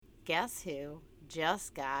guess who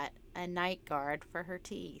just got a night guard for her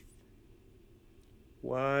teeth?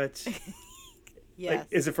 What? Like, Yes.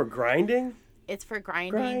 is it for grinding? It's for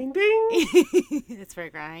grinding. Grinding? It's for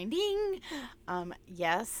grinding.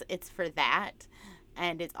 Yes, it's for that.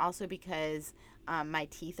 And it's also because my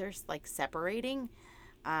teeth are like separating.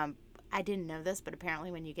 Um, I didn't know this, but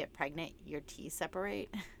apparently when you get pregnant, your teeth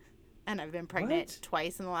separate. And I've been pregnant What?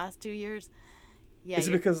 twice in the last 2 years. Yeah, Is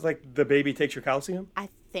it because like the baby takes your calcium? I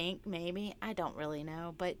think maybe. I don't really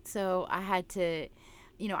know. But so I had to,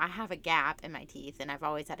 I have a gap in my teeth and I've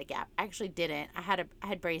always had a gap. I actually didn't. I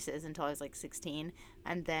had braces until I was like 16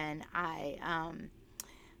 and then I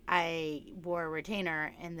wore a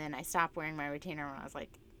retainer and then I stopped wearing my retainer when I was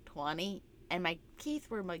like 20 and my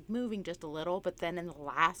teeth were like moving just a little, but then in the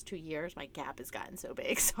last 2 years my gap has gotten so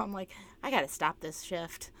big. So I'm like, I got to stop this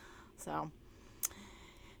shift. So,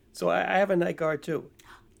 So I have a night guard too.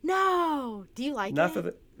 no. Do you like Not for it?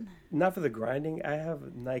 the not for the grinding. I have a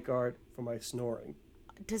night guard for my snoring.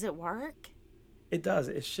 Does it work? It does.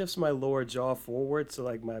 It shifts my lower jaw forward so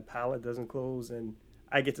like my palate doesn't close and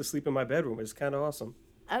I get to sleep in my bedroom. It's kind of awesome.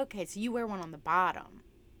 Okay, so you wear one on the bottom.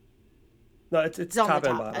 No, it's It's on the top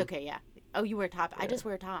and top. bottom. Okay, yeah. Oh, you wear top. I Yeah. just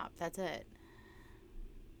wear top. That's it.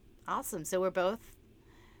 Awesome. So we're both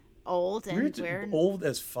old We're and we're old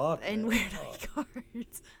as fuck, and man. we're Oh. night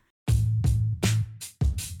guards.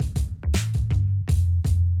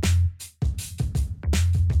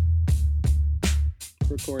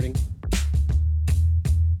 Recording.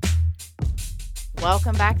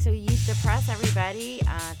 Welcome back to Youth Depress, everybody.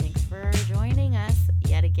 Thanks for joining us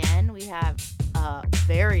yet again. We have a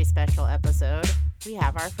very special episode. We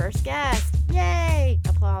have our first guest. Yay!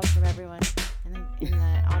 Applause from everyone in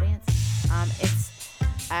the audience. It's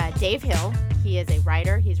Dave Hill. He is a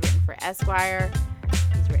writer. He's written for Esquire.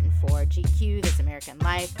 He's written for GQ, This American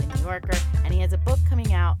Life, The New Yorker, and he has a book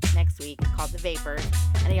coming out next week called The Vapors.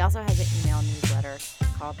 And he also has an email newsletter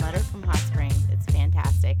called Letter from Hot Springs. It's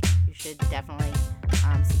fantastic. You should definitely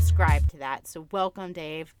subscribe to that. So welcome,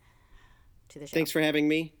 Dave, to the show. Thanks for having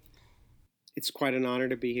me. It's quite an honor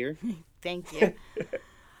to be here. Thank you.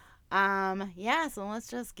 Yeah, so let's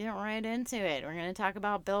just get right into it. We're going to talk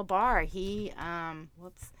about Bill Barr. He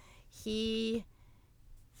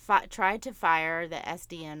tried to fire the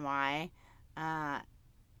SDNY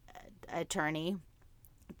attorney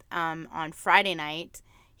on Friday night.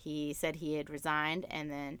 He said he had resigned, and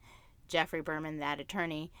then Jeffrey Berman, that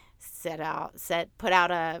attorney, put out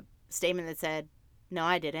a statement that said, "No,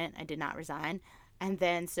 I didn't. I did not resign." And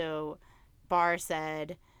then so Barr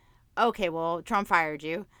said, "Okay, well, Trump fired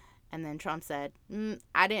you." And then Trump said,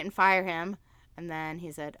 "I didn't fire him." And then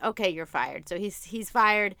he said, "Okay, you're fired." So he's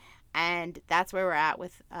fired, and that's where we're at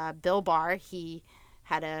with Bill Barr. He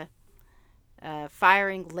had a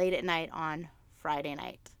firing late at night on Friday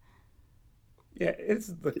night. Yeah, it's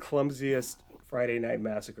the clumsiest Friday Night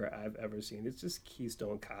Massacre I've ever seen. It's just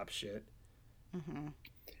Keystone Cop shit. Mm-hmm.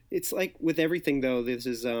 It's like with everything, though, this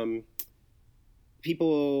is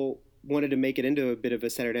people wanted to make it into a bit of a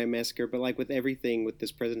Saturday Night Massacre, but like with everything with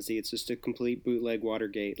this presidency, it's just a complete bootleg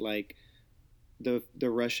Watergate. Like the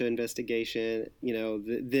Russia investigation,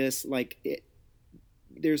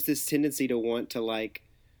 there's this tendency to want to like,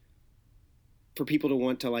 for people to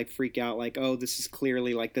want to like freak out, like, oh, this is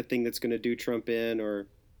clearly like the thing that's going to do Trump in or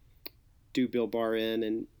do Bill Barr in,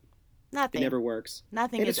 and Nothing. it never works.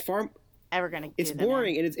 Nothing And is it's far. ever going to do It's them in.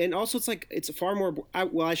 boring, and also it's like it's far more.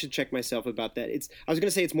 I should check myself about that. I was gonna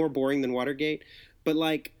say it's more boring than Watergate, but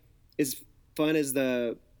like as fun as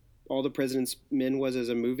All the President's Men was as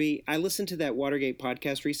a movie, I listened to that Watergate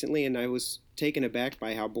podcast recently, and I was taken aback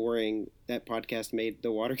by how boring that podcast made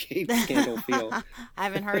the Watergate scandal feel. I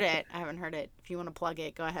haven't heard it. If you want to plug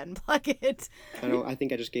it, go ahead and plug it. I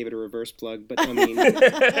think I just gave it a reverse plug, but I mean,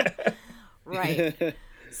 Right.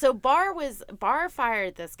 So Barr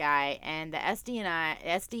fired this guy, and the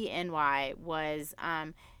SDNY was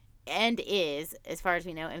and is, as far as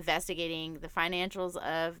we know, investigating the financials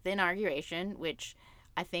of the inauguration, which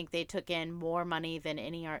I think they took in more money than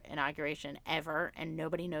any inauguration ever, and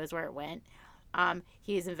nobody knows where it went.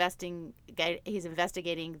 He's investigating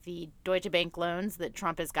the Deutsche Bank loans that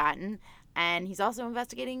Trump has gotten, and he's also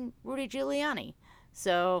investigating Rudy Giuliani.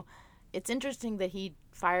 So it's interesting that he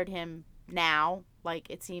fired him now.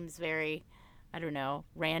 Like, it seems very, I don't know,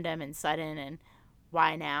 random and sudden, and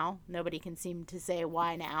why now? Nobody can seem to say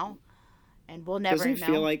why now, and we'll never know.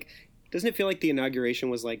 Doesn't it feel like the inauguration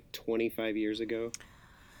was like 25 years ago?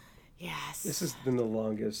 Yes. This has been the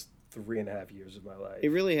longest 3.5 years of my life. It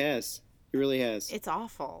really has. It really has. It's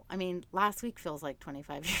awful. I mean, last week feels like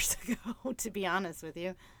 25 years ago, to be honest with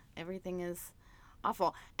you. Everything is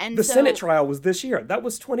Awful. And The so, Senate trial was this year. That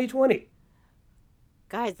was 2020.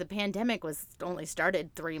 guys, the pandemic was only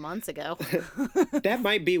started 3 months ago. That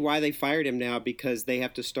might be why they fired him now, because they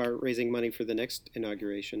have to start raising money for the next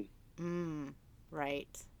inauguration.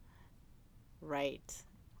 Right. Right.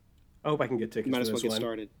 I hope I can get tickets Might for as well this get one.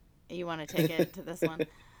 started. You want to take it to this one?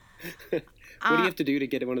 What do you have to do to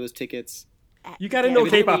get one of those tickets? You got to Yeah, know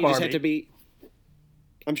but K-pop You just have Army. to be.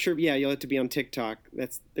 I'm sure. Yeah, you'll have to be on TikTok.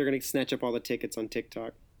 They're gonna snatch up all the tickets on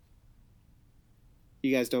TikTok.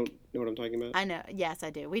 You guys don't know what I'm talking about? I know. Yes,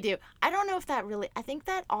 I do. We do. I don't know if that really. I think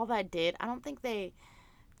that all that did. I don't think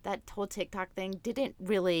that whole TikTok thing didn't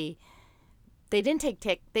really. They didn't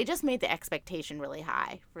take. They just made the expectation really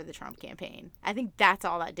high for the Trump campaign. I think that's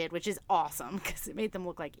all that did, which is awesome because it made them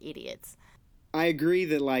look like idiots. I agree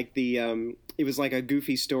that like it was like a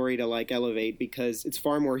goofy story to like elevate, because it's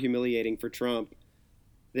far more humiliating for Trump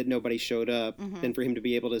that nobody showed up than for him to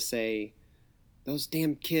be able to say, "Those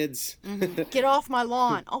damn kids." Get off my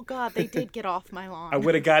lawn! Oh God, they did get off my lawn. I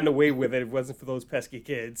would have gotten away with it if it wasn't for those pesky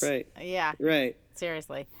kids. Right. Yeah. Right.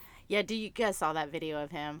 Seriously. Yeah. Do you guys saw that video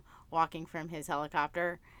of him walking from his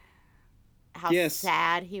helicopter? How Yes.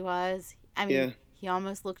 sad he was. I mean, Yeah. he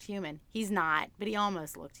almost looked human. He's not, but he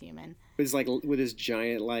almost looked human. It's like with his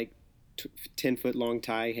giant 10-foot long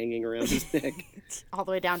tie hanging around his neck. All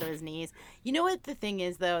the way down to his knees. You know what the thing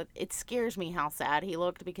is, though? It scares me how sad he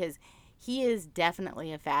looked, because he is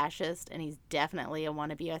definitely a fascist and he's definitely a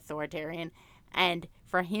wannabe authoritarian. And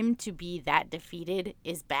for him to be that defeated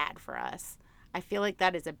is bad for us. I feel like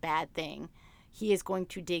that is a bad thing. He is going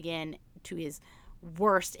to dig in to his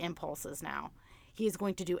worst impulses now. He is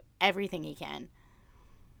going to do everything he can.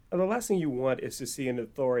 And the last thing you want is to see an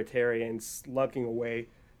authoritarian slunking away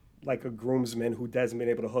like a groomsman who hasn't been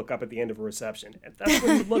able to hook up at the end of a reception. And that's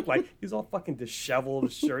what he looked like. He's all fucking disheveled,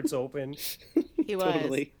 his shirt's open. He was.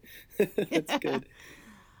 Totally. That's good.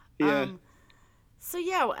 Yeah. So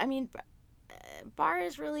yeah, I mean, Barr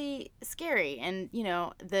is really scary, and you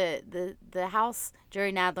know the House,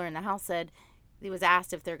 Jerry Nadler in the House said he was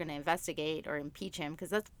asked if they're going to investigate or impeach him, because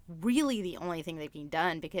that's really the only thing they've been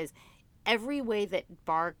done, because every way that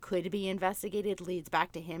Barr could be investigated leads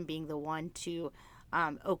back to him being the one to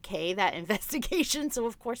okay that investigation. So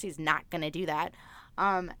of course he's not going to do that.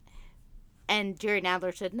 And Jerry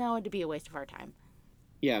Nadler said no, it'd be a waste of our time.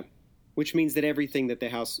 Yeah. Which means that everything that the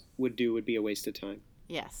House would do would be a waste of time.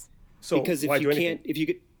 Yes. So Because why if do you anything? can't, if you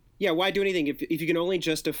could, yeah, why do anything? If you can only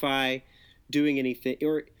justify doing anything,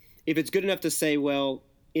 or if it's good enough to say, well,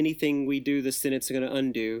 anything we do, the Senate's going to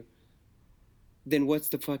undo, then what's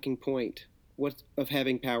the fucking point? What of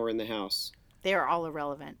having power in the House? They are all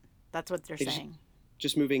irrelevant. That's what they're They just- saying.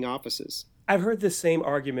 Just moving offices. I've heard this same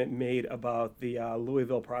argument made about the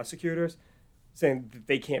Louisville prosecutors, saying that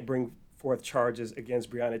they can't bring forth charges against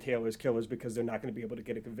Breonna Taylor's killers because they're not going to be able to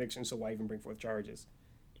get a conviction, so why even bring forth charges?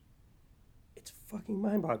 It's fucking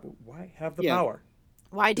mind-boggling. Why have the Yeah. power?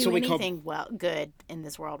 Why do So we call- anything good in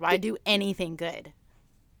this world? Why do anything good?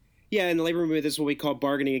 Yeah, in the labor movement, this is what we call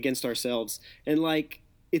bargaining against ourselves, and like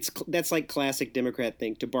that's like classic Democrat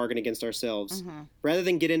thing, to bargain against ourselves. Rather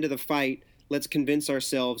than get into the fight, let's convince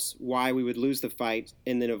ourselves why we would lose the fight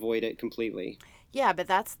and then avoid it completely. Yeah, but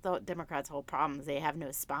that's the Democrats' whole problem. Is they have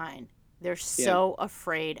no spine. They're so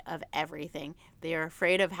afraid of everything. They are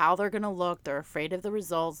afraid of how they're going to look. They're afraid of the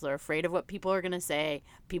results. They're afraid of what people are going to say.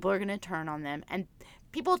 People are going to turn on them. And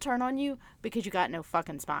people turn on you because you got no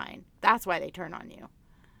fucking spine. That's why they turn on you.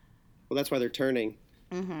 Well, that's why they're turning.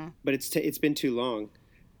 But it's been too long.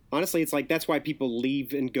 Honestly, it's like that's why people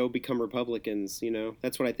leave and go become Republicans. You know,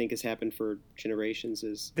 that's what I think has happened for generations.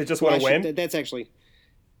 Is They just wanna win? That's actually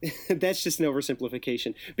that's just an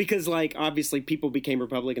oversimplification, because like obviously people became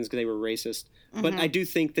Republicans because they were racist. But I do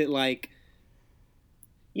think that like,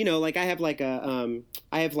 you know, like I have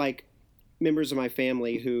like members of my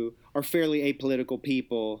family who are fairly apolitical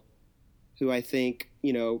people, who I think,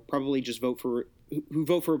 you know, probably just vote for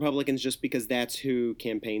Republicans just because that's who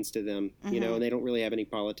campaigns to them, you know, and they don't really have any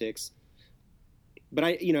politics. But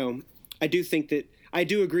I do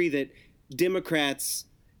agree that Democrats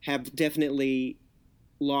have definitely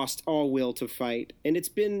lost all will to fight, and it's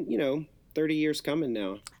been, 30 years coming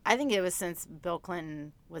now. I think it was since Bill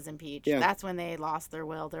Clinton was impeached. Yeah. That's when they lost their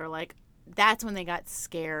will. They're like, that's when they got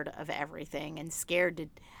scared of everything and scared to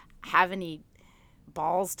have any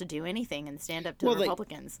balls to do anything and stand up to the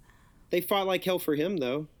Republicans. They fought like hell for him,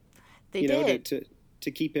 though. They did.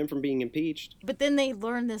 To keep him from being impeached. But then they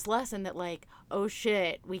learned this lesson that, like, oh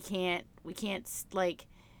shit, we can't, like,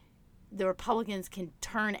 the Republicans can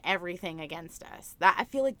turn everything against us. That, I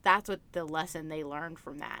feel like that's what the lesson they learned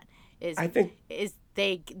from that is. I think is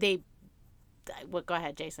they. What? Go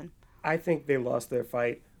ahead, Jason. I think they lost their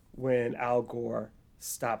fight when Al Gore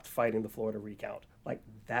stopped fighting the Florida recount. Like,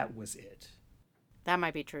 that was it. That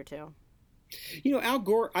might be true too. You know, Al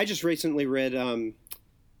Gore. I just recently read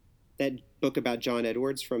that book about John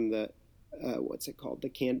Edwards from the what's it called? The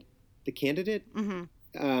Candidate.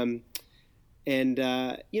 Mm-hmm. And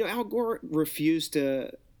you know, Al Gore refused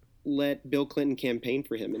to let Bill Clinton campaign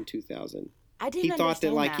for him in 2000. I didn't He thought that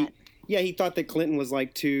understand like that. he thought that Clinton was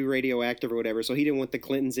like too radioactive or whatever, so he didn't want the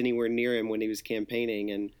Clintons anywhere near him when he was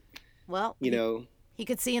campaigning. And Well, you know, he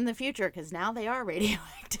could see in the future because now they are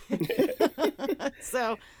radioactive.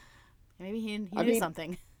 So maybe he knew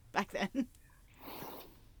something back then.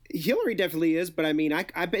 Hillary definitely is, but I mean,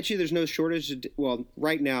 I bet you there's no shortage. Well,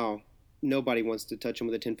 right now, nobody wants to touch him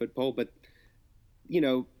with a 10-foot pole, but you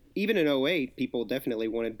know, even in '08, people definitely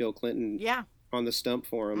wanted Bill Clinton Yeah. on the stump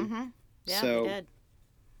for him. Mm-hmm. Yeah, So- they did.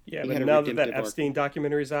 Yeah, He but had a now that redemptive arc. Epstein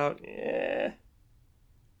documentary's out, I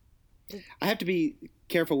have to be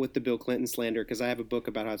careful with the Bill Clinton slander because I have a book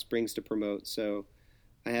about Hot Springs to promote, so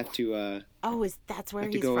I have to Oh, that's where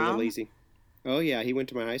have to he's go a from? little easy. Oh yeah, he went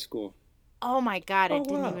to my high school. Oh my God, I Oh,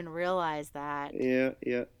 didn't wow. even realize that. Yeah.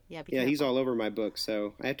 Yeah, be Yeah, he's careful. all over my book,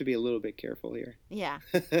 so I have to be a little bit careful here. Yeah.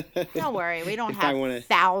 Don't worry, we don't If I have wanna-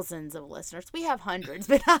 thousands of listeners. We have hundreds,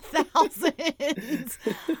 but not thousands.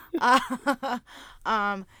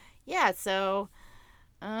 Yeah. So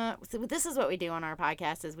this is what we do on our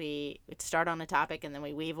podcast: is we start on a topic and then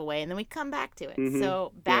we weave away and then we come back to it. Mhm.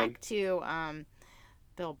 So back to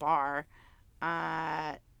Bill Barr.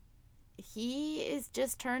 He is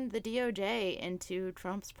just turned the DOJ into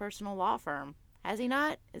Trump's personal law firm. Has he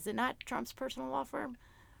not? Is it not Trump's personal law firm?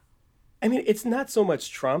 I mean, it's not so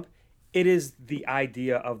much Trump, it is the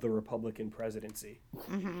idea of the Republican presidency.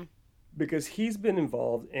 Mm-hmm. Because he's been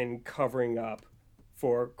involved in covering up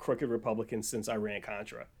for crooked Republicans since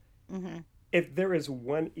Iran-Contra. Mm-hmm. If there is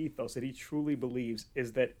one ethos that he truly believes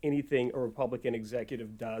is that anything a Republican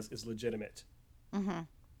executive does is legitimate. Mm-hmm.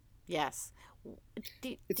 Yes.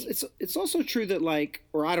 It's also true that like,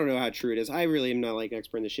 or I don't know how true it is. I really am not like an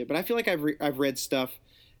expert in this shit, but I feel like I've read stuff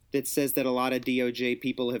that says that a lot of DOJ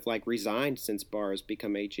people have like resigned since Barr has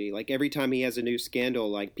become AG. Like every time he has a new scandal,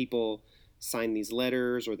 like people sign these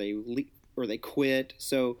letters or they quit.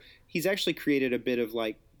 So he's actually created a bit of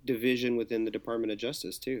like division within the Department of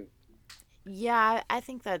Justice too. Yeah, I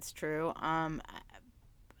think that's true.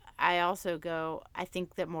 I also I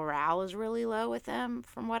think that morale is really low with them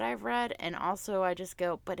from what I've read. And also I just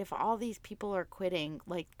go, but if all these people are quitting,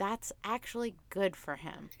 like that's actually good for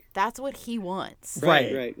him. That's what he wants.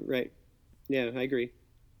 Right. Right. Yeah, I agree.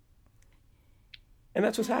 And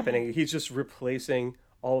that's what's happening. He's just replacing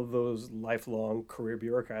all of those lifelong career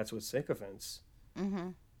bureaucrats with sycophants. Mm-hmm.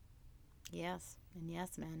 Yes. And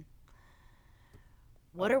yes, man.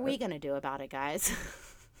 What are we going to do about it, guys?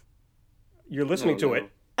 You're listening to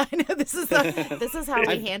it. I know this is how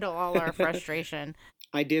we handle all our frustration.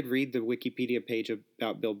 I did read the Wikipedia page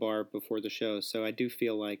about Bill Barr before the show, so I do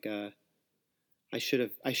feel like I should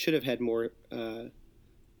have had more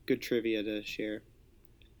good trivia to share.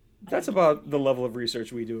 That's about the level of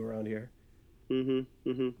research we do around here.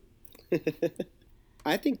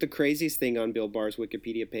 I think the craziest thing on Bill Barr's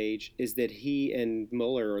Wikipedia page is that he and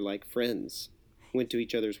Mueller are like friends, went to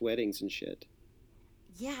each other's weddings and shit.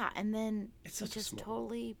 Yeah, and then It's he such a just small-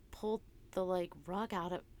 totally pulled the like rug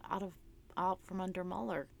out from under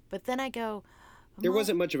Mueller. But then I go, There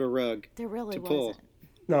wasn't much of a rug. There really to pull. wasn't.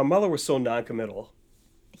 No, Mueller was so non-committal.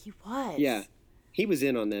 He was. Yeah, he was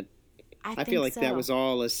in on that. I think feel like so. that was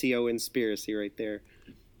all a CO conspiracy right there.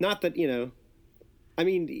 Not that, I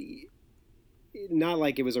mean, not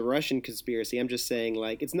like it was a Russian conspiracy. I'm just saying,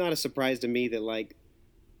 like, it's not a surprise to me that, like,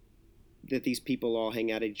 that these people all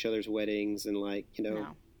hang out at each other's weddings and, like,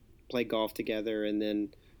 No. play golf together. And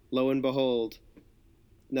then, lo and behold,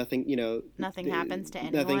 nothing, Nothing happens to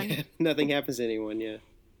anyone. Nothing happens to anyone, yeah.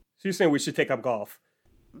 So you're saying we should take up golf?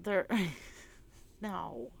 They're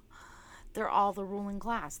no. They're all the ruling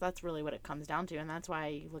class. That's really what it comes down to. And that's why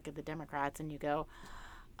you look at the Democrats and you go,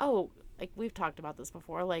 oh, like we've talked about this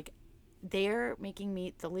before, like the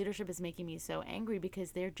leadership is making me so angry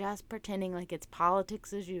because they're just pretending like it's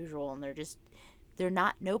politics as usual. And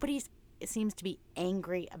nobody seems to be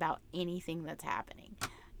angry about anything that's happening.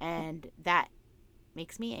 And that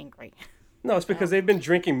makes me angry. No, it's because they've been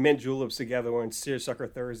drinking mint juleps together on Seersucker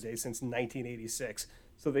Thursday since 1986.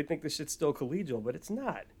 So they think this shit's still collegial, but it's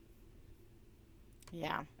not.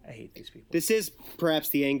 Yeah. I hate these people. This is perhaps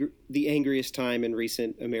the angriest time in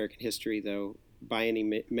recent American history, though, by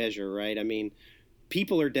any measure, right? I mean,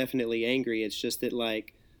 people are definitely angry. It's just that,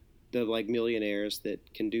 like, the millionaires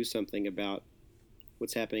that can do something about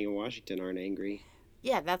what's happening in Washington aren't angry.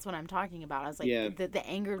 Yeah, that's what I'm talking about. I was like, Yeah. the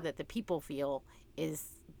anger that the people feel is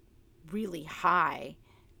really high.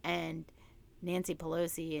 And Nancy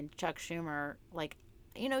Pelosi and Chuck Schumer, like,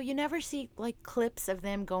 you never see like clips of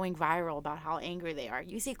them going viral about how angry they are.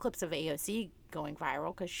 You see clips of AOC going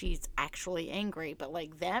viral because she's actually angry, but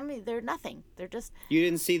like them, they're nothing. They're just, You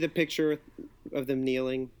didn't see the picture of them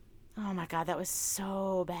kneeling? oh my God, that was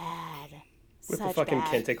so bad. With the Such fucking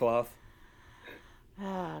bad. kente cloth.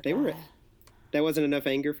 Oh, They were. God. That wasn't enough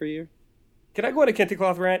anger for you? Can I go on a kente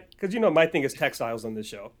cloth rant? Because my thing is textiles on this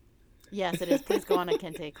show. Yes, it is. Please go on a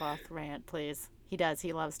kente cloth rant, please. He does.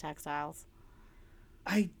 He loves textiles.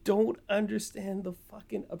 I don't understand the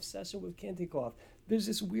fucking obsession with kente cloth. There's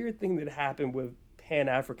this weird thing that happened with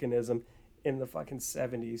Pan-Africanism in the fucking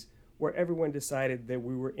 70s where everyone decided that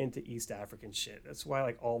we were into East African shit. That's why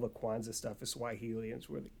like all the Kwanzaa stuff is Swahili and it's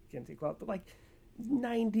where the kente cloth. But like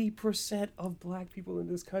 90% of black people in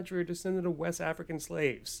this country are descended of West African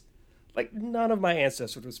slaves. Like none of my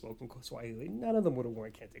ancestors would have spoken Swahili. None of them would have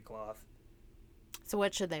worn kente cloth. So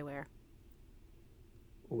what should they wear?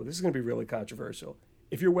 Oh, this is going to be really controversial.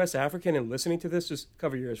 If you're West African and listening to this, just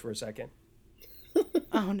cover your ears for a second.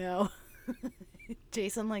 Oh, no.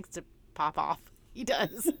 Jason likes to pop off. He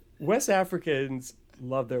does. West Africans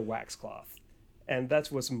love their waxcloth, and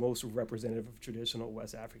that's what's most representative of traditional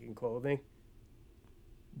West African clothing.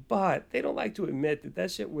 But they don't like to admit that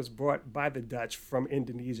that shit was brought by the Dutch from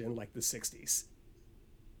Indonesia in like the 60s.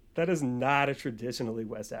 That is not a traditionally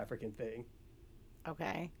West African thing.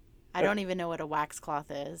 Okay. I don't even know what a waxcloth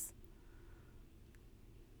is.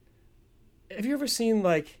 Have you ever seen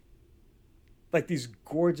like these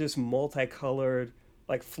gorgeous multicolored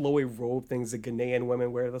like flowy robe things that Ghanaian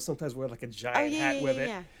women wear? They'll sometimes wear like a giant hat with it.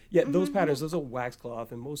 Yeah, those patterns, those are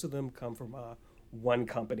waxcloth, and most of them come from one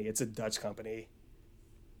company. It's a Dutch company.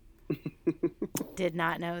 Did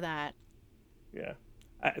not know that. Yeah.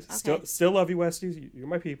 I still love you, Westies. You're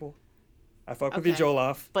my people. I fuck with you, Okay.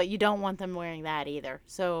 Jollof. But you don't want them wearing that either.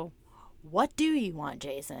 So what do you want,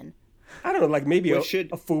 Jason? I don't know, like maybe a What should-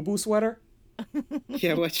 FUBU sweater?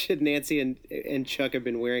 Yeah, what should Nancy and Chuck have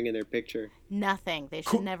been wearing in their picture? Nothing. They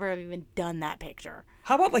should never have even done that picture.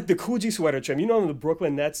 How about like the Coogee sweater trim? You know in the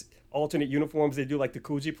Brooklyn Nets alternate uniforms, they do like the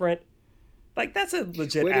Coogee print? Like that's a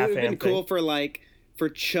legit Would it have AFAM been thing. cool for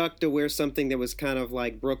Chuck to wear something that was kind of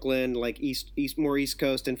like Brooklyn, like more East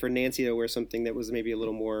Coast, and for Nancy to wear something that was maybe a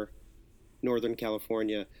little more Northern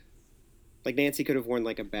California? Like Nancy could have worn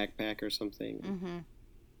like a backpack or something. Mm-hmm.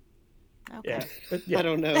 Okay. Yeah. But, yeah. I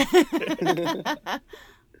don't know.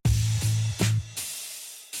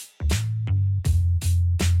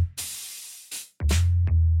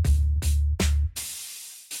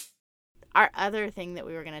 Our other thing that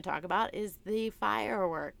we were going to talk about is the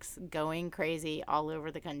fireworks going crazy all over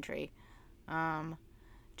the country.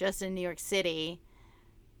 Just in New York City,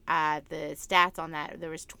 the stats on that, there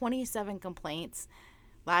was 27 complaints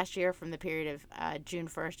last year from the period of June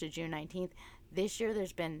 1st to June 19th. This year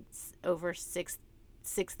there's been over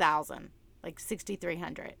 6,000, like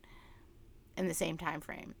 6,300 in the same time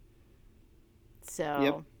frame. So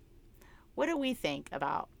Yep. what do we think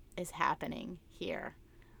about is happening here?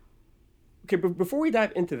 Okay, but before we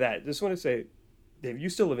dive into that, just want to say, Dave, you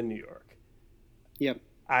still live in New York. Yep.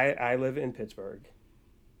 I live in Pittsburgh.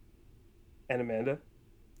 And Amanda?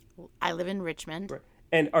 I live in Richmond. Right.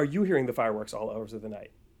 And are you hearing the fireworks all hours of the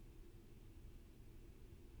night?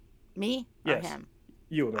 Me Yes. or him?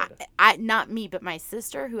 You, Amanda. I not me, but my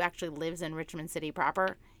sister, who actually lives in Richmond City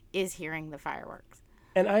proper, is hearing the fireworks.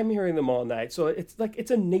 And I'm hearing them all night. So it's like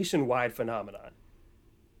it's a nationwide phenomenon.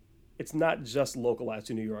 It's not just localized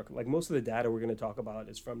to New York. Like most of the data we're going to talk about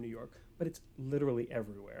is from New York, but it's literally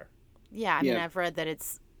everywhere. Yeah, I mean, Yeah. I've read that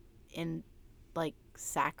it's in like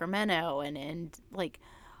Sacramento and like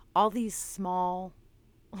all these small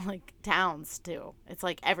like towns too. It's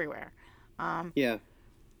like everywhere. Yeah.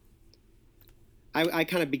 I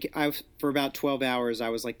kind of for about 12 hours I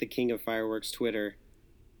was like the king of fireworks Twitter,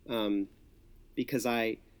 because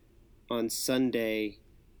I on Sunday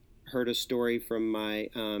heard a story from my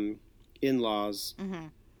in-laws. Mm-hmm.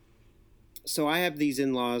 So I have these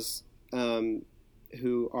in-laws who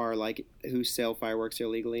sell fireworks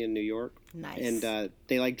illegally in New York. Nice. And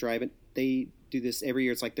they like drive it. They do this every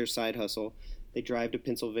year. It's like their side hustle. They drive to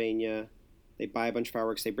Pennsylvania. They buy a bunch of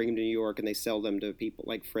fireworks. They bring them to New York and they sell them to people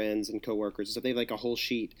like friends and coworkers. So they have like a whole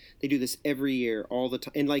sheet. They do this every year, all the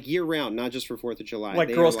time, and like year round, not just for 4th of July. Like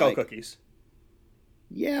They Girl are, Scout like- cookies.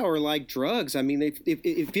 Yeah, or like drugs. I mean,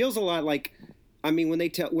 it feels a lot like. I mean,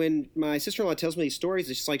 when my sister-in-law tells me these stories,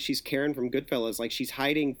 it's just like she's Karen from Goodfellas. Like she's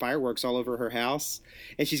hiding fireworks all over her house,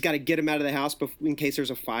 and she's got to get them out of the house in case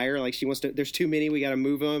there's a fire. Like she wants to. There's too many. We got to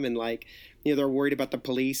move them, and like they're worried about the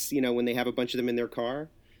police, when they have a bunch of them in their car.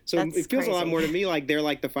 So That's it feels a lot crazy. more to me like they're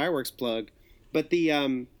like the fireworks plug. But the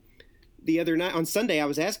other night on Sunday, I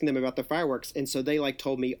was asking them about the fireworks, and so they like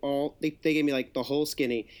told me they gave me like the whole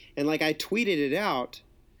skinny, and like I tweeted it out,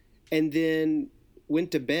 and then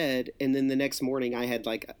went to bed, and then the next morning I had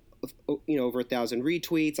like over 1,000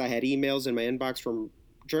 retweets. I had emails in my inbox from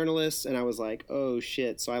journalists, and I was like, oh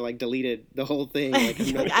shit. So I like deleted the whole thing. Like,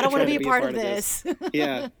 I'm not I don't want to trying be a part of this.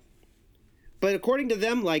 Yeah. But according to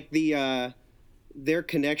them, like their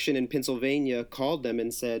connection in Pennsylvania called them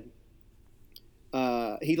and said,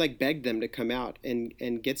 he like begged them to come out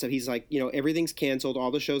and get some. He's like, everything's canceled.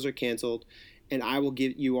 All the shows are canceled. And I will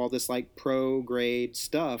give you all this like pro grade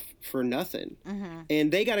stuff for nothing. Mm-hmm. And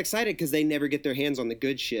they got excited because they never get their hands on the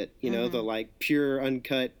good shit, Mm-hmm. the like pure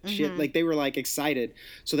uncut shit. Mm-hmm. Like they were like excited.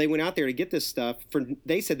 So they went out there to get this stuff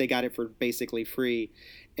they said they got it for basically free.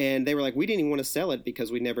 And they were like, we didn't even want to sell it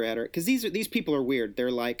because we never had our, because these people are weird. They're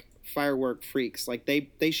like firework freaks. Like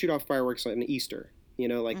they shoot off fireworks on Easter,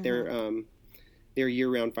 like Mm-hmm. they're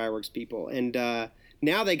year-round fireworks people. And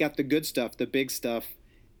now they got the good stuff, the big stuff.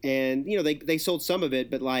 And, they sold some of it,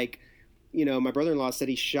 but like, my brother-in-law said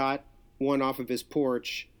he shot one off of his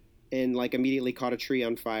porch and like immediately caught a tree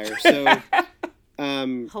on fire. So,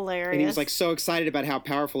 Hilarious. and he was like so excited about how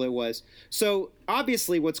powerful it was. So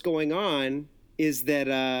obviously what's going on is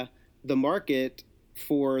that the market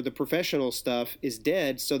for the professional stuff is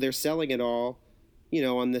dead. So they're selling it all,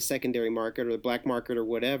 on the secondary market or the black market or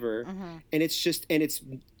whatever. Mm-hmm. And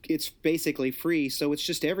it's basically free. So it's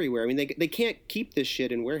just everywhere. I mean, they can't keep this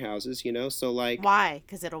shit in warehouses, so like, Why?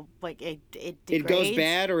 Because it'll like it it degrades? goes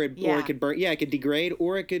bad or it Yeah. could burn. Yeah, it could degrade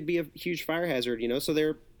or it could be a huge fire hazard, so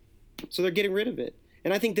they're getting rid of it.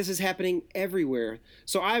 And I think this is happening everywhere.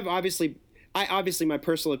 So I obviously my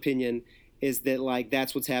personal opinion is that like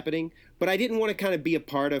that's what's happening, but I didn't want to kind of be a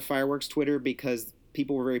part of fireworks Twitter because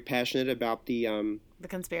people were very passionate about the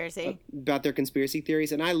conspiracy. about their conspiracy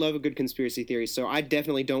theories, and I love a good conspiracy theory. So I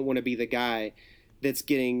definitely don't want to be the guy that's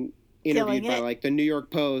getting interviewed by like the New York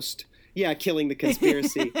Post. Yeah, killing the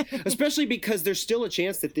conspiracy, especially because there's still a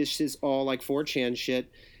chance that this is all like 4chan shit.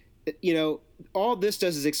 All this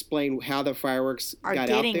does is explain how the fireworks Are got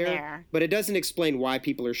out getting there, there. but it doesn't explain why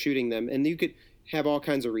people are shooting them. And you could have all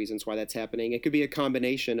kinds of reasons why that's happening. It could be a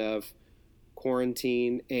combination of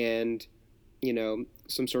quarantine and,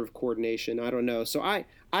 some sort of coordination. I don't know. So I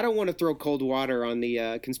don't want to throw cold water on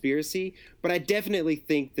the conspiracy, but I definitely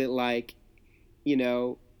think that like,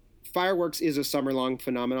 fireworks is a summer-long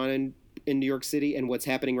phenomenon in New York City. And what's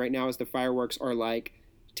happening right now is the fireworks are like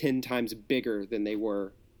 10 times bigger than they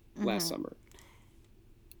were last summer.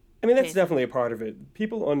 I mean, that's definitely a part of it.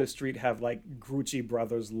 People on the street have like Grucci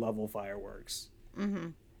Brothers level fireworks. Mm-hmm.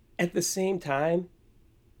 At the same time,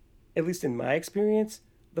 at least in my experience,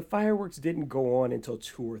 the fireworks didn't go on until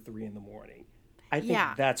 2 or 3 in the morning. I think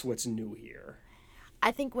that's what's new here.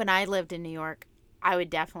 I think when I lived in New York, I would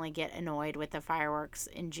definitely get annoyed with the fireworks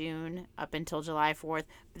in June up until July 4th.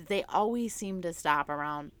 But they always seemed to stop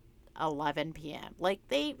around 11 p.m. Like,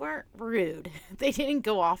 they weren't rude. They didn't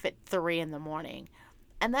go off at 3 in the morning.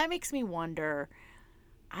 And that makes me wonder,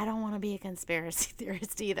 I don't want to be a conspiracy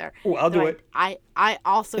theorist either. Oh, I'll do it. I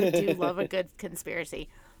also do love a good conspiracy.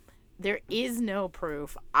 There is no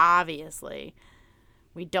proof, obviously.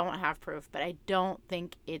 We don't have proof, but I don't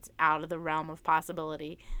think it's out of the realm of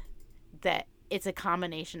possibility that it's a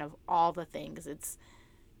combination of all the things.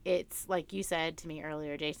 It's like you said to me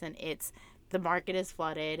earlier, Jason, it's the market is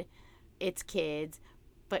flooded, it's kids,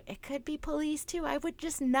 but it could be police too. I would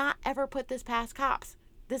just not ever put this past cops.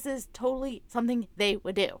 This is totally something they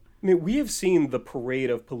would do. I mean, we have seen the parade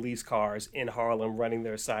of police cars in Harlem running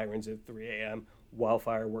their sirens at 3 a.m. while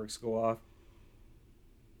fireworks go off.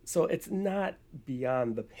 So it's not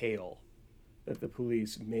beyond the pale that the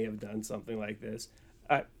police may have done something like this.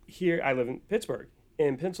 Here, I live in Pittsburgh.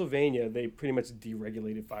 In Pennsylvania, they pretty much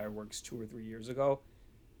deregulated fireworks 2 or 3 years ago.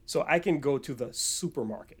 So I can go to the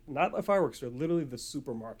supermarket, not a fireworks store, literally the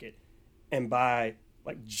supermarket, and buy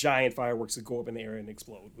like giant fireworks that go up in the air and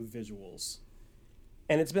explode with visuals.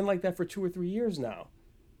 And it's been like that for 2 or 3 years now.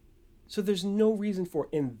 So there's no reason for,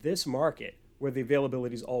 in this market, where the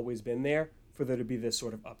availability's always been there, for there to be this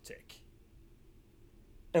sort of uptick.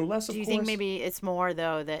 Unless, of course... Do you think maybe it's more,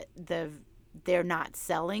 though, that they're not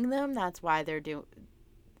selling them? That's why they're doing...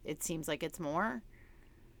 It seems like it's more?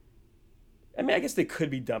 I mean, I guess they could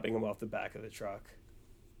be dumping them off the back of the truck.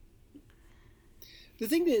 The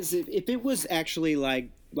thing is, if it was actually like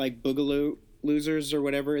Boogaloo Losers or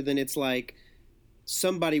whatever, then it's like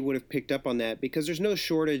somebody would have picked up on that, because there's no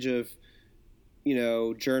shortage of,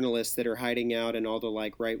 journalists that are hiding out in all the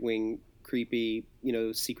like right-wing creepy,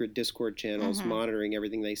 secret Discord channels monitoring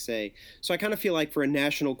everything they say. So I kind of feel like for a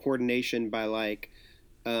national coordination by like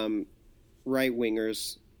right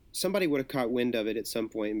wingers, somebody would have caught wind of it at some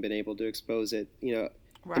point and been able to expose it.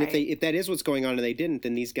 Right. And if that is what's going on and they didn't,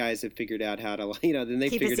 then these guys have figured out how to, then they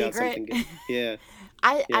Keep figured out something good. Yeah.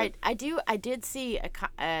 I did see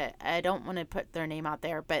I don't want to put their name out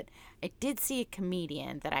there, but I did see a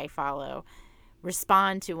comedian that I follow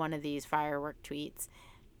respond to one of these firework tweets,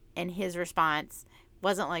 and his response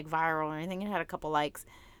wasn't like viral or anything. It had a couple likes.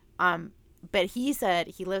 But he said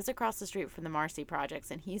he lives across the street from the Marcy Projects,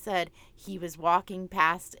 and he said he was walking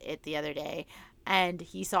past it the other day, and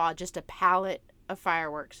he saw just a pallet of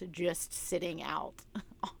fireworks just sitting out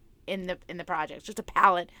in the projects, just a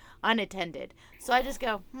pallet unattended. So I just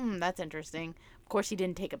go, that's interesting. Of course, he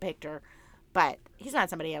didn't take a picture, but he's not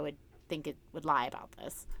somebody I would think it would lie about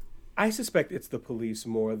this. I suspect it's the police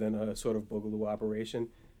more than a sort of boogaloo operation.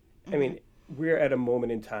 I mean, we're at a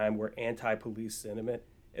moment in time where anti-police sentiment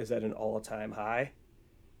is at an all-time high.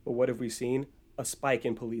 But what have we seen? A spike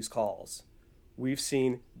in police calls. We've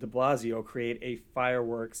seen de Blasio create a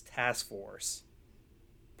fireworks task force.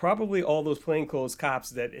 Probably all those plainclothes cops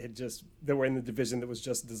that were in the division that was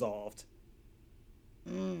just dissolved.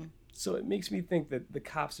 So it makes me think that the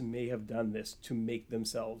cops may have done this to make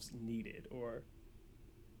themselves needed, or,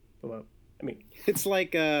 well, I mean, it's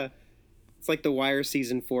like The Wire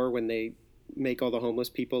season 4 when they make all the homeless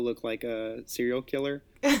people look like a serial killer.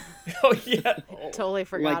 Oh yeah, Totally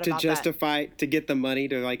forgot like to about justify to get the money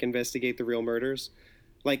to like investigate the real murders.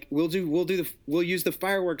 Like we'll use the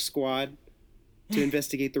fireworks squad to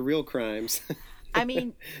investigate the real crimes. I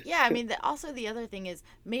mean, yeah. I mean, also the other thing is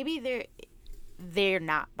maybe they're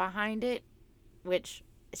not behind it, which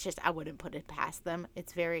it's just I wouldn't put it past them.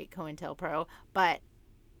 It's very COINTELPRO, but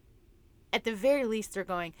at the very least they're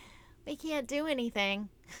going, we can't do anything,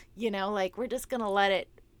 like we're just gonna let it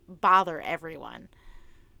bother everyone.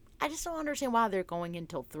 I just don't understand why they're going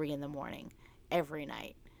until 3 a.m. every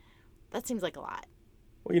night. That seems like a lot.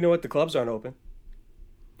 Well, you know what? The clubs aren't open.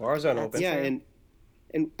 Bars aren't open. Yeah,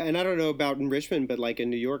 and I don't know about in Richmond, but like in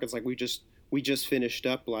New York, it's like we just finished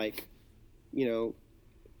up like,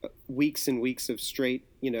 weeks and weeks of straight,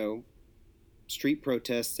 street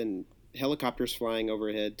protests and helicopters flying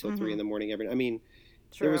overhead till 3 a.m. every night. I mean,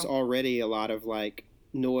 True. There was already a lot of like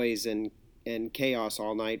noise and chaos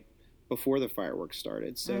all night before the fireworks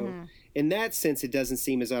started. So in that sense, it doesn't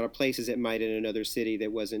seem as out of place as it might in another city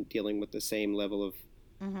that wasn't dealing with the same level of,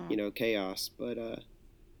 chaos. But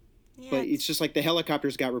but it's just like the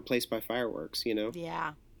helicopters got replaced by fireworks,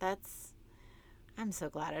 Yeah, I'm so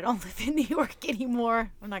glad I don't live in New York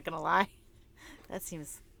anymore. I'm not going to lie. That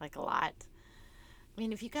seems like a lot. I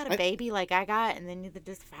mean, if you got a baby like I got, and then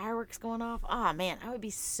there's fireworks going off, oh man, I would be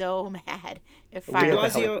so mad if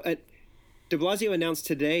fireworks. De Blasio announced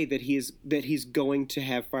today that he's going to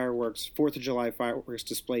have fireworks, 4th of July fireworks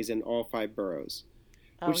displays in all 5 boroughs,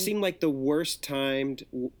 which seemed like the worst timed,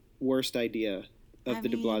 worst idea of the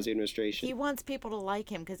De Blasio administration. He wants people to like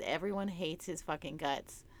him because everyone hates his fucking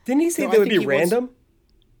guts. Didn't he say that would be random?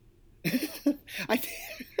 I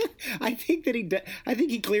think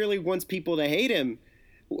he clearly wants people to hate him.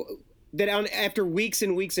 That after weeks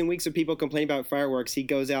and weeks and weeks of people complaining about fireworks, he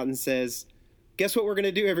goes out and says, guess what we're going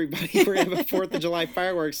to do, everybody? We're going to have a 4th of July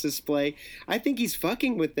fireworks display. I think he's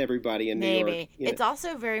fucking with everybody in New York. Maybe. It's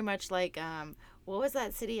also very much like, what was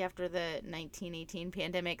that city after the 1918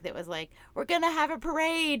 pandemic that was like, we're going to have a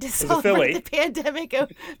parade to celebrate the pandemic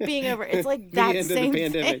being over. It's like that same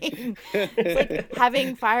thing. It's like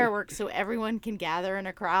having fireworks so everyone can gather in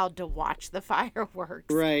a crowd to watch the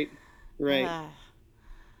fireworks. Right.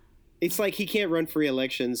 It's like he can't run for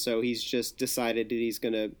re-election, so he's just decided that he's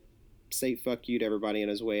going to say fuck you to everybody on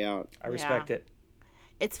his way out. I respect it.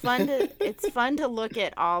 It's fun to look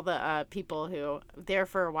at all the people who there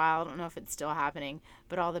for a while. I don't know if it's still happening,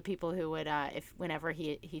 but all the people who would whenever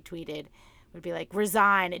he tweeted would be like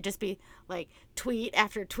resign. It'd just be like tweet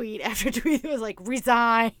after tweet after tweet. It was like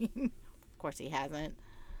resign. Of course he hasn't.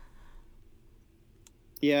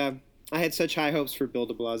 Yeah, I had such high hopes for Bill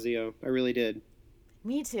de Blasio. I really did.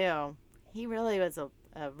 Me too. He really was a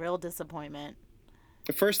real disappointment.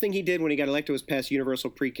 The first thing he did when he got elected was pass universal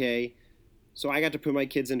pre-K. So I got to put my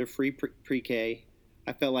kids into free pre-K.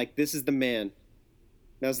 I felt like this is the man.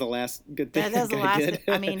 That was the last good thing that was the last did.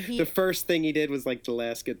 I mean, the first thing he did was like the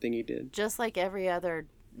last good thing he did. Just like every other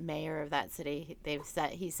mayor of that city,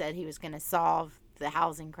 he said he was going to solve the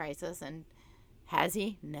housing crisis, and has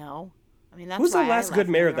he? No. I mean, that's who's the why last good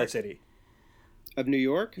mayor of that city? Of New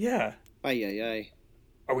York? Yeah. Ay.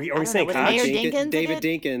 Are we saying Mayor David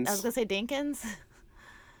Dinkins? Dinkins. I was going to say Dinkins.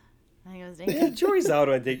 I think it was Yeah, Dinkin. jury's out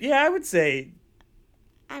on Dick. Yeah, I would say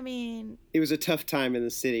I mean, It was a tough time in the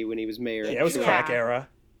city when he was mayor. yeah, it was Yeah. crack era.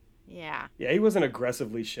 yeah. Yeah, he wasn't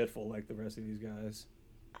aggressively shitful like the rest of these guys.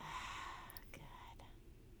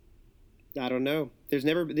 I don't know. There's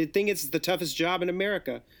never the thing. It's the toughest job in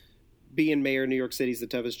America. Being mayor of New York City is the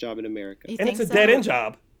toughest job in America. You And think it's a so? dead end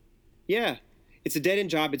job. Yeah, it's a dead end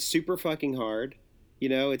job. It's super fucking hard. You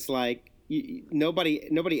know, it's like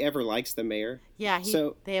nobody ever likes the mayor. Yeah,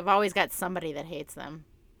 So- they have always got somebody that hates them.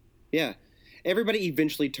 Yeah, everybody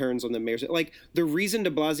eventually turns on the mayor. Like the reason De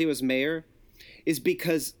Blasio was mayor is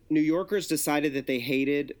because New Yorkers decided that they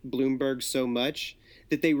hated Bloomberg so much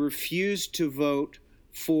that they refused to vote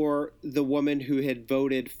for the woman who had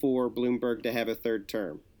voted for Bloomberg to have a third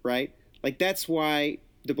term. Right? Like that's why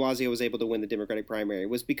De Blasio was able to win the Democratic primary,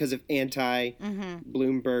 was because of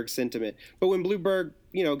anti-Bloomberg sentiment. But when Bloomberg,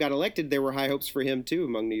 got elected, there were high hopes for him too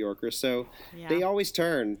among New Yorkers. So Yeah. they always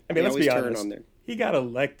turn. I mean, they let's always be turn honest. on there. He got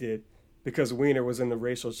elected because Wiener was in the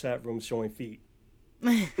racial chat room showing feet.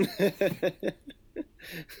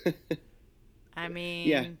 I mean,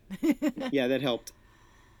 Yeah. Yeah, that helped.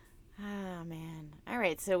 Oh man. All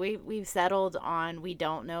right, so we've settled on we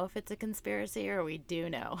don't know if it's a conspiracy or we do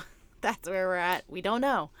know. That's where we're at. We don't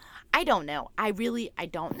know. I don't know. I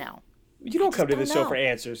don't know. You don't come to don't this show know. for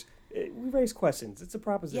answers. We raise questions. It's a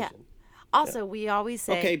proposition. Also, we always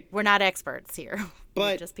say Okay. we're not experts here. We're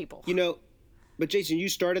But just people. But Jason, you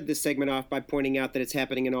started this segment off by pointing out that it's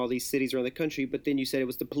happening in all these cities around the country, but then you said it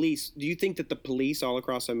was the police. Do you think that the police all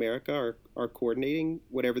across America are coordinating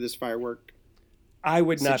whatever this firework? I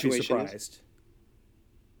would not be Situation is- surprised.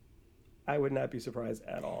 I would not be surprised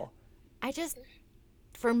at all.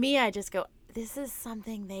 For me, I just go, this is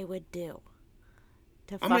something they would do.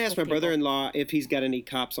 I'm going to ask my brother-in-law if he's got any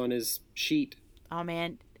cops on his sheet. Oh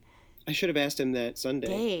man, I should have asked him that Sunday.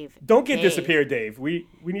 Dave. Don't get Dave. disappeared, Dave. We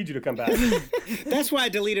need you to come back. That's why I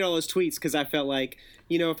deleted all those tweets, because I felt like,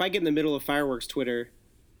 if I get in the middle of fireworks Twitter,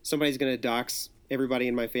 somebody's going to dox everybody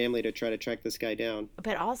in my family to try to track this guy down.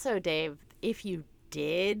 But also, Dave, if you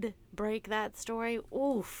did break that story,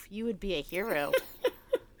 oof, you would be a hero.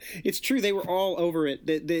 It's true. They were all over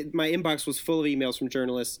it. My inbox was full of emails from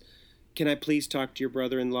journalists. Can I please talk to your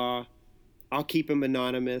brother-in-law? I'll keep him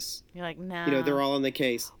anonymous. You're like, no. They're all on the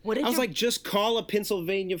case. What did I was your- like, just call a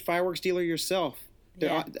Pennsylvania fireworks dealer yourself.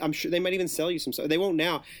 Yeah. I'm sure they might even sell you some stuff. They won't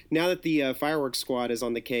now. Now that the fireworks squad is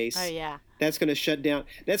on the case, Oh yeah. that's going to shut down.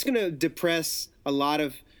 That's going to depress a lot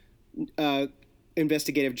of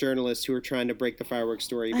investigative journalists who are trying to break the fireworks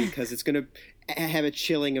story, because it's going to have a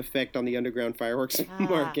chilling effect on the underground fireworks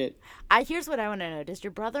market. Here's what I want to know. Does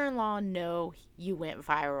your brother-in-law know you went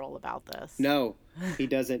viral about this? No, he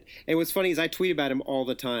doesn't. And what's funny is I tweet about him all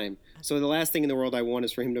the time. So the last thing in the world I want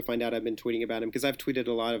is for him to find out I've been tweeting about him, because I've tweeted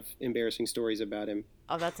a lot of embarrassing stories about him.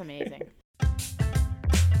 Oh, that's amazing.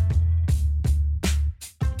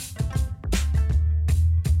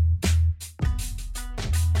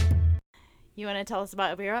 You want to tell us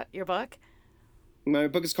about your book? My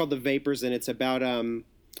book is called The Vapors, and it's about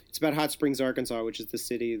Hot Springs, Arkansas, which is the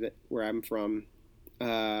city where I'm from,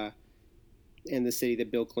 and the city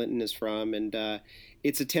that Bill Clinton is from. And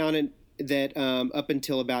it's a town that up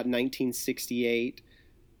until about 1968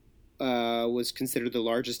 was considered the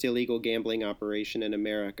largest illegal gambling operation in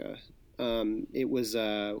America. It was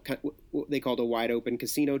what they called a wide open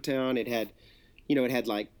casino town. It had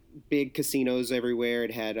like big casinos everywhere.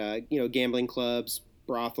 It had gambling clubs,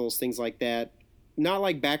 brothels, things like that. Not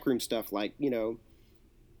like backroom stuff, like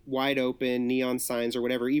wide open neon signs or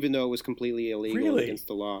whatever, even though it was completely illegal Really? against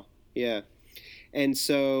the law. Yeah. And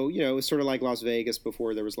so, it was sort of like Las Vegas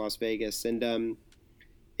before there was Las Vegas. And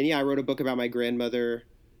yeah, I wrote a book about my grandmother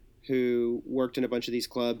who worked in a bunch of these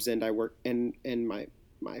clubs, and I worked and my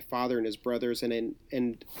father and his brothers,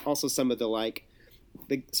 and also some of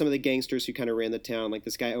the gangsters who kind of ran the town, like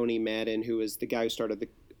this guy Oni Madden, who was the guy who started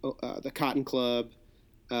the Cotton Club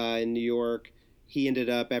in New York. He ended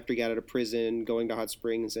up, after he got out of prison, going to Hot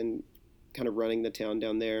Springs and kind of running the town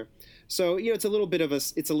down there. So it's a little bit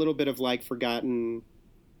of like forgotten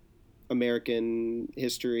American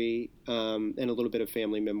history, and a little bit of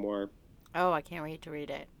family memoir. Oh, I can't wait to read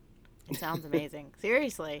it. It sounds amazing.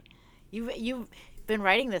 Seriously, you've been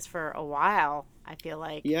writing this for a while. I feel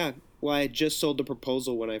like. Yeah. Well, I had just sold the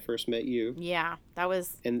proposal when I first met you. Yeah, that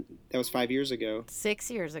was And that was 5 years ago. 6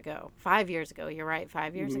 years ago. 5 years ago. You're right.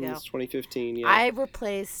 5 years ago. It's 2015, yeah. I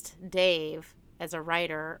replaced Dave as a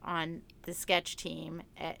writer on the sketch team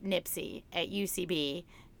at NIPSI at UCB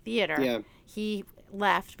Theater. Yeah. He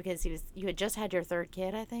left because you had just had your third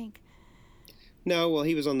kid, I think. No, well,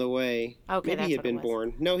 he was on the way. Okay, Maybe that's he had what it been was.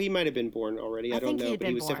 born. No, he might have been born already. I don't think know. he had But been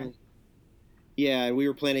he was born. definitely. Yeah, and we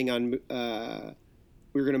were planning on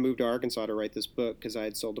we were going to move to Arkansas to write this book because I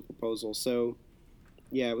had sold the proposal. So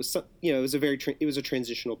yeah, it was it was a very it was a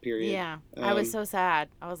transitional period. Yeah, I was so sad.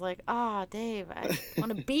 I was like, "Oh, Dave, I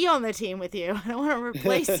want to be on the team with you. I don't want to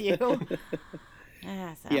replace you."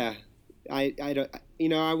 Yeah, I don't.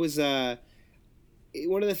 I was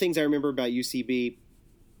one of the things I remember about UCB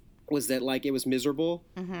was that like it was miserable,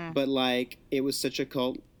 but like it was such a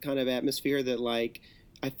cult kind of atmosphere that like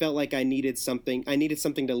I felt like I needed something. I needed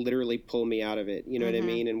something to literally pull me out of it. You know what I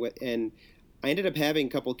mean? And I ended up having a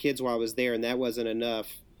couple kids while I was there, and that wasn't enough.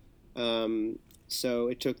 So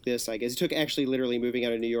it took this, I guess. It took actually literally moving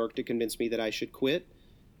out of New York to convince me that I should quit.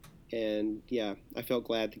 And yeah, I felt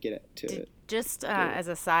glad to get to it. Just as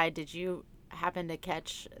a side, did you happen to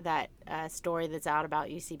catch that story that's out about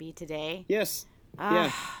UCB today? Yes.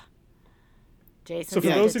 Yeah. Jason. So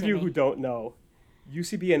for those of you who don't know,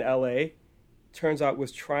 UCB in LA turns out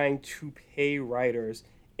was trying to pay writers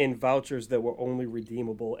in vouchers that were only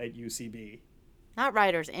redeemable at UCB. Not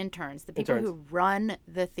writers, interns. The people who run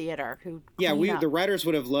the theater. The writers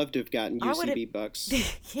would have loved to have gotten UCB bucks.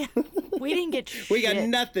 Yeah, we didn't get shit. We got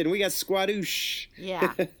nothing. We got squadoosh.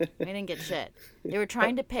 Yeah, we didn't get shit. They were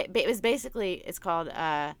trying to pay. It was basically, it's called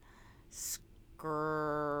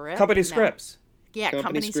script. Company scripts. Yeah,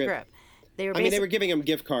 company script. They were giving them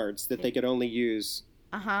gift cards that they could only use.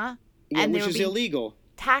 Uh-huh. And which is illegal.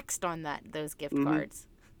 Taxed on those gift cards.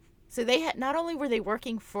 So they had, not only were they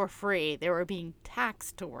working for free, they were being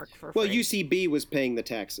taxed to work for free. Well, UCB was paying the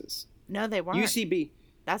taxes. No, they weren't. UCB.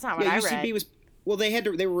 That's not what I read. UCB was. Well, they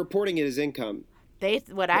were reporting it as income.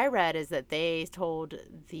 What I read is that they told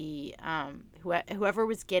the whoever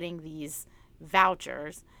was getting these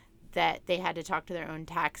vouchers that they had to talk to their own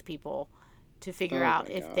tax people to figure out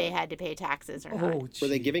if they had to pay taxes or not. Were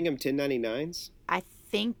they giving them 1099s? I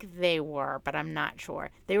think they were, but I'm not sure.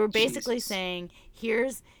 They were basically saying,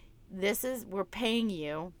 we're paying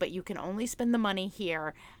you, but you can only spend the money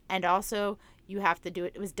here, and also you have to do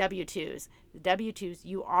it. It was W-2s. The W-2s,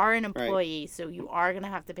 you are an employee, so you are going to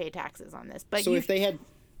have to pay taxes on this. But so if they had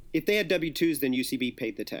W-2s, then UCB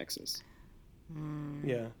paid the taxes.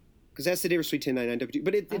 Yeah. Because that's the difference between 1099 and W-2.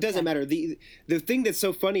 But it doesn't matter. The thing that's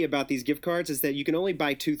so funny about these gift cards is that you can only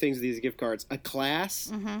buy two things with these gift cards: a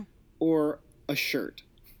class or a shirt.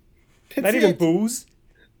 That's Not even booze?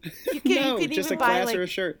 You could just even a class buy or a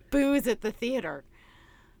shirt. Booze at the theater.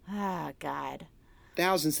 Ah, God.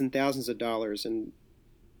 Thousands and thousands of dollars in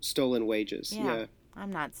stolen wages. Yeah.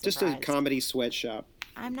 I'm not surprised. Just a comedy sweatshop.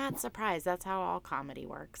 I'm not surprised. That's how all comedy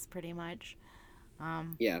works, pretty much.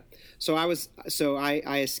 Yeah. So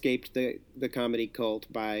I escaped the comedy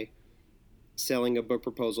cult by selling a book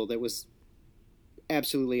proposal that was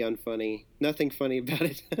absolutely unfunny. Nothing funny about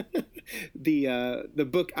it. The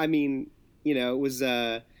book, I mean, it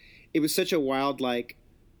was such a wild, like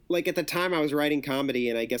at the time I was writing comedy,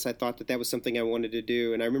 and I guess I thought that was something I wanted to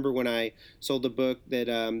do. And I remember when I sold the book that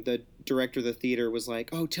the director of the theater was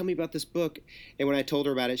like, "Oh, tell me about this book." And when I told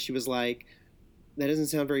her about it, she was like, "That doesn't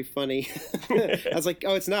sound very funny." I was like,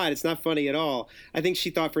 "Oh, it's not funny at all." I think she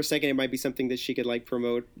thought for a second it might be something that she could like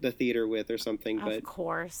promote the theater with or something. Of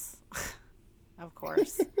course. Of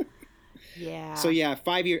course. Yeah. So yeah,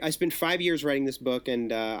 5 years. I spent 5 years writing this book,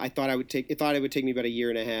 and I thought it would take me about a year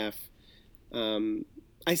and a half.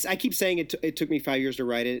 I keep saying it took me 5 years to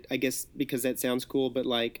write it, I guess because that sounds cool, but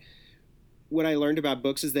like what I learned about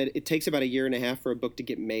books is that it takes about a year and a half for a book to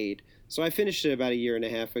get made. So I finished it about a year and a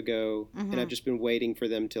half ago, and I've just been waiting for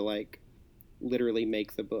them to like literally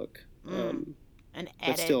make the book. And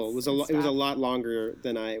but still, it was a lot longer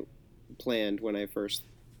than I planned when I first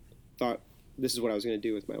thought this is what I was going to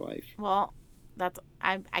do with my life. Well,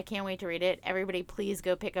 I can't wait to read it. Everybody, please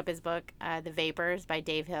go pick up his book, The Vapors by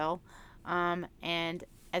Dave Hill. And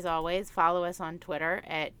as always, follow us on Twitter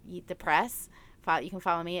at Eat the Press. You can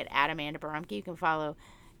follow me at Amanda Barumke. You can follow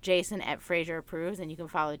Jason at Fraser Approves, and you can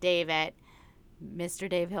follow Dave at Mr.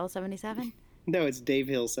 Dave Hill 77. No, it's Dave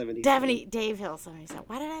Hill 77. Dave Hill 77.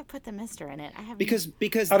 Why did I put the Mr. in it? I have because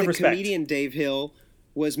the comedian Dave Hill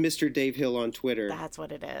was Mr. Dave Hill on Twitter. That's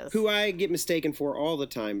what it is. Who I get mistaken for all the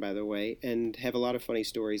time, by the way, and have a lot of funny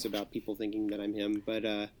stories about people thinking that I'm him.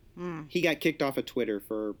 But he got kicked off of Twitter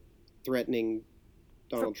for threatening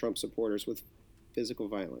Donald Trump supporters with physical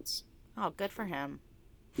violence. Oh, good for him.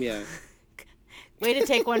 Yeah. Way to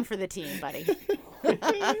take one for the team, buddy.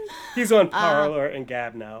 He's on Parler and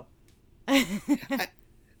Gab now.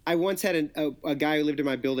 I once had a guy who lived in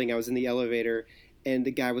my building. I was in the elevator, and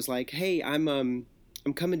the guy was like, "Hey, I'm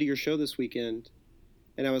coming to your show this weekend."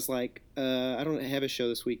 And I was like, I don't have a show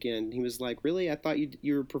this weekend. He was like, really? I thought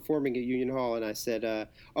you were performing at Union Hall. And I said,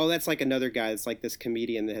 oh, that's like another guy. It's like this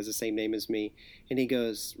comedian that has the same name as me. And he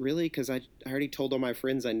goes, really? Because I already told all my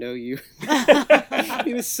friends I know you.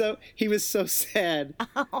 He was so sad.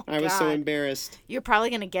 Oh, I was so God. embarrassed. You're probably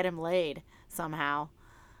going to get him laid somehow.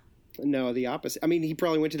 No, the opposite. I mean, he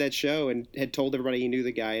probably went to that show and had told everybody he knew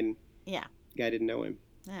the guy, and Yeah. the guy didn't know him.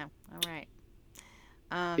 Yeah. All right.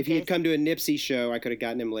 If he had come to a Nipsey show, I could have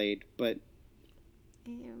gotten him laid, but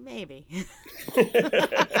Yeah, maybe.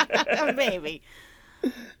 Maybe.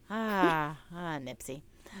 Nipsey.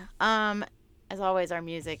 As always, our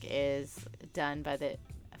music is done by the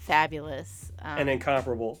fabulous and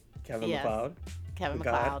incomparable Kevin yes. MacLeod. Kevin the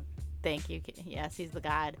MacLeod. God. Thank you. Yes, he's the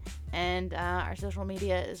God. And our social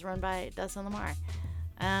media is run by Dustin Lamar.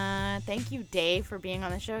 Thank you, Dave, for being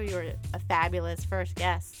on the show. You were a fabulous first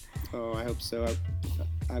guest. oh, I hope so.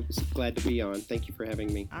 I was glad to be on. Thank you for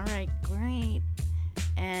having me. All right, great.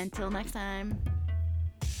 Until next time.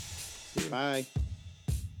 Bye.